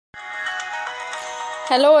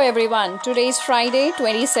Hello everyone, today is Friday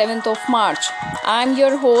 27th of March. I am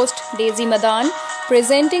your host Daisy Madan,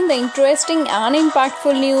 presenting the interesting and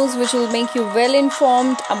impactful news which will make you well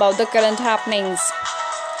informed about the current happenings.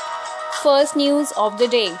 First news of the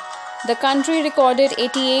day. The country recorded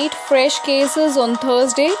 88 fresh cases on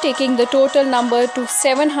Thursday, taking the total number to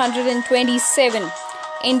 727.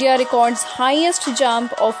 India records highest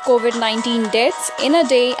jump of COVID-19 deaths in a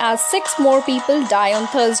day as 6 more people die on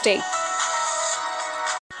Thursday.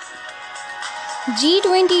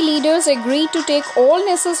 G20 leaders agreed to take all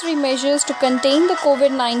necessary measures to contain the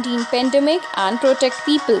COVID-19 pandemic and protect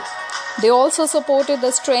people. They also supported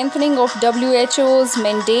the strengthening of WHO's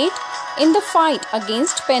mandate in the fight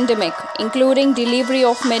against pandemic, including delivery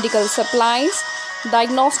of medical supplies,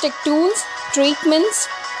 diagnostic tools, treatments,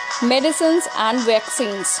 medicines and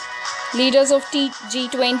vaccines. Leaders of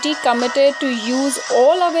G20 committed to use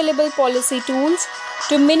all available policy tools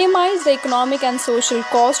to minimize the economic and social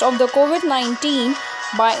cost of the COVID-19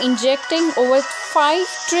 by injecting over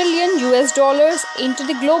 $5 trillion into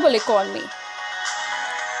the global economy.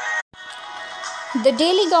 The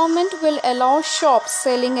Delhi government will allow shops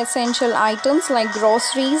selling essential items like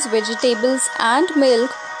groceries, vegetables and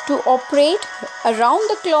milk to operate around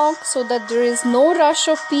the clock so that there is no rush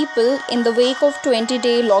of people in the wake of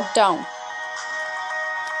 20-day lockdown.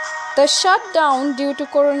 The shutdown due to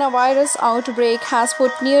coronavirus outbreak has put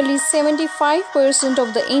nearly 75%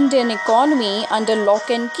 of the Indian economy under lock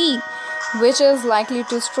and key, which is likely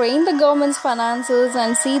to strain the government's finances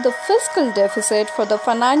and see the fiscal deficit for the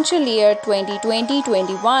financial year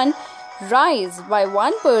 2020-21 rise by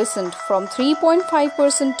 1% from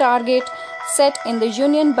 3.5% target set in the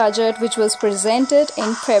union budget, which was presented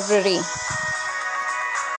in February.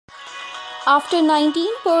 After 19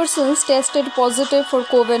 persons tested positive for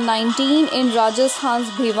COVID-19 in Rajasthan's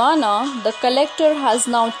Bhiwana, the collector has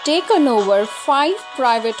now taken over 5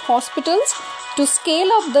 private hospitals to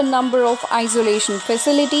scale up the number of isolation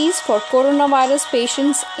facilities for coronavirus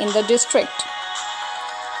patients in the district.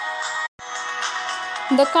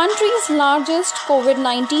 The country's largest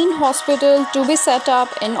COVID-19 hospital to be set up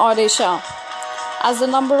in Odisha. As the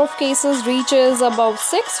number of cases reaches above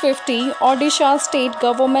 650, Odisha state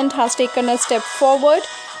government has taken a step forward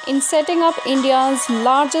in setting up India's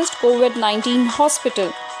largest COVID-19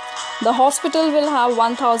 hospital. The hospital will have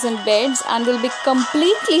 1,000 beds and will be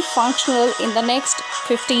completely functional in the next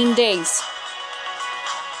 15 days.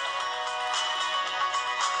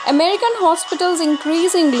 American hospitals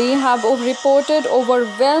increasingly have reported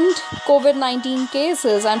overwhelmed COVID-19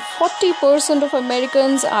 cases, and 40% of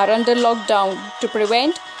Americans are under lockdown to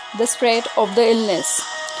prevent the spread of the illness.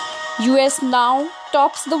 US now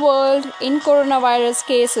tops the world in coronavirus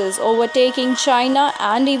cases, overtaking China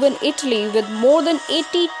and even Italy, with more than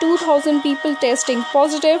 82,000 people testing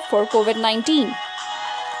positive for COVID-19.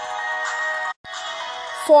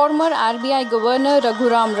 Former RBI Governor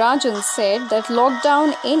Raghuram Rajan said that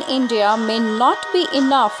lockdown in India may not be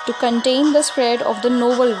enough to contain the spread of the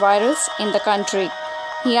novel virus in the country.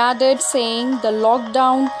 He added, saying the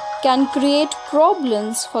lockdown can create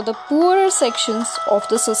problems for the poorer sections of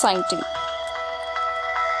the society.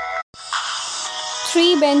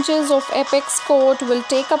 3 benches of Apex Court will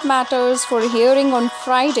take up matters for hearing on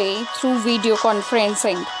Friday through video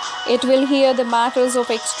conferencing. It will hear the matters of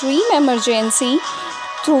extreme emergency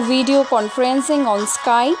through video conferencing on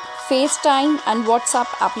Skype, FaceTime and WhatsApp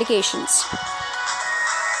applications.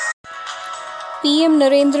 PM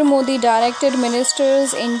Narendra Modi directed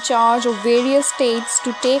ministers in charge of various states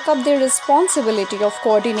to take up their responsibility of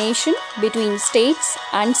coordination between states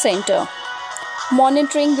and centre.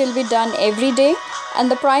 Monitoring will be done every day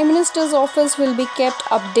and the Prime Minister's office will be kept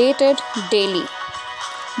updated daily.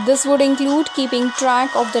 This would include keeping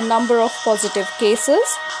track of the number of positive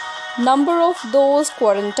cases, number of those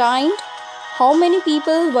quarantined, how many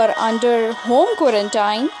people were under home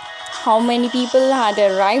quarantine, how many people had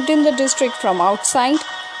arrived in the district from outside,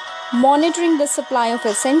 monitoring the supply of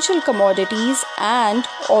essential commodities and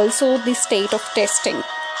also the state of testing.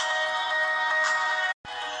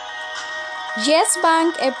 Yes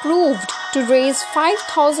Bank approved to raise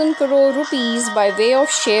 5,000 crore rupees by way of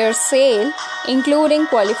share sale, including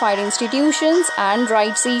qualified institutions and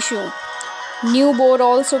rights issue. New board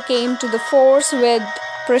also came to the force, with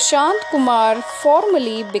Prashant Kumar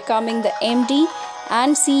formally becoming the MD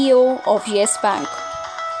and CEO of Yes Bank.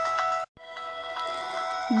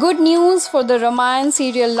 Good news for the Ramayan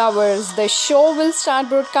serial lovers. The show will start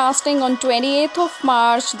broadcasting on 28th of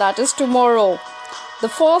March, that is tomorrow. The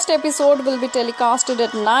first episode will be telecasted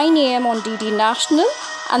at 9 am on DD National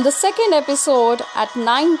and the second episode at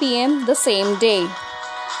 9 pm the same day.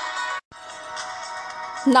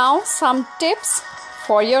 Now some tips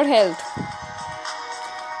for your health.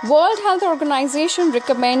 World Health Organization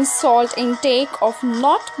recommends salt intake of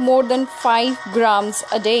not more than 5 grams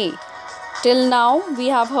a day. Till now, we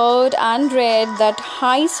have heard and read that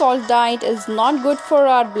high salt diet is not good for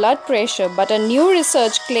our blood pressure, but a new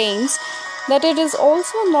research claims that it is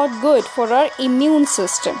also not good for our immune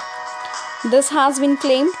system. This has been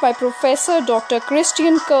claimed by Professor Dr.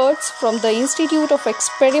 Christian Kurtz from the Institute of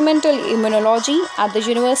Experimental Immunology at the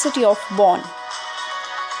University of Bonn.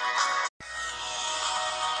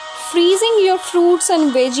 Freezing your fruits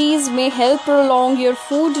and veggies may help prolong your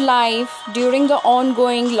food life during the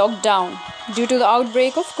ongoing lockdown due to the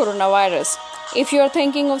outbreak of coronavirus. If you are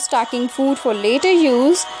thinking of stocking food for later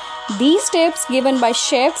use, these tips given by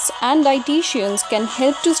chefs and dietitians can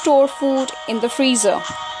help to store food in the freezer.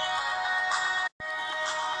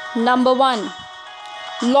 Number 1.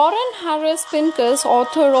 Lauren Harris Pincus,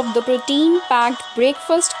 author of the Protein Packed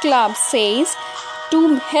Breakfast Club, says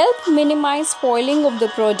to help minimize spoiling of the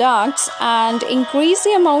products and increase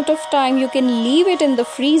the amount of time you can leave it in the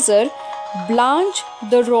freezer, blanch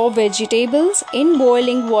the raw vegetables in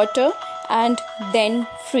boiling water and then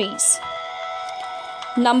freeze.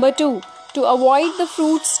 Number 2. To avoid the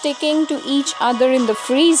fruits sticking to each other in the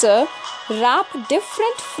freezer, wrap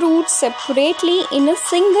different fruits separately in a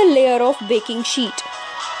single layer of baking sheet.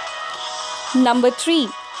 Number 3.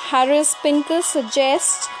 Harris Pincus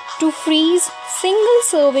suggests to freeze single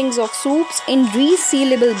servings of soups in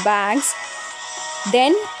resealable bags,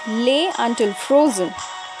 then lay until frozen.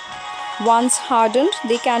 Once hardened,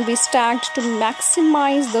 they can be stacked to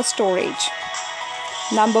maximize the storage.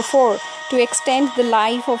 Number 4. To extend the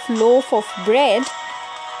life of loaf of bread,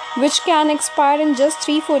 which can expire in just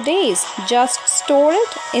 3-4 days, just store it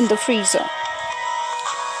in the freezer.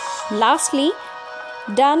 Lastly,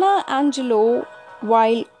 Dana Angelo,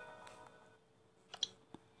 while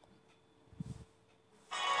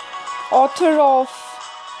author of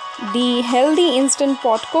the Healthy Instant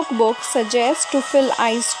Pot Cookbook, suggests to fill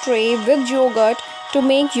ice tray with yogurt to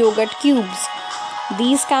make yogurt cubes.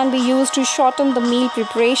 These can be used to shorten the meal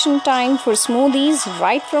preparation time for smoothies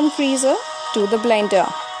right from freezer to the blender.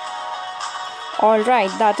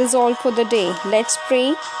 Alright, that is all for the day. Let's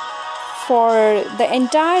pray for the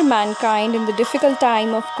entire mankind in the difficult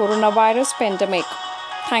time of coronavirus pandemic.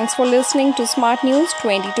 Thanks for listening to Smart News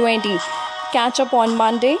 2020. Catch up on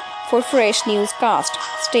Monday for fresh newscast.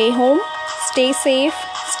 Stay home, stay safe,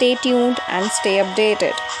 stay tuned and stay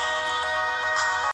updated.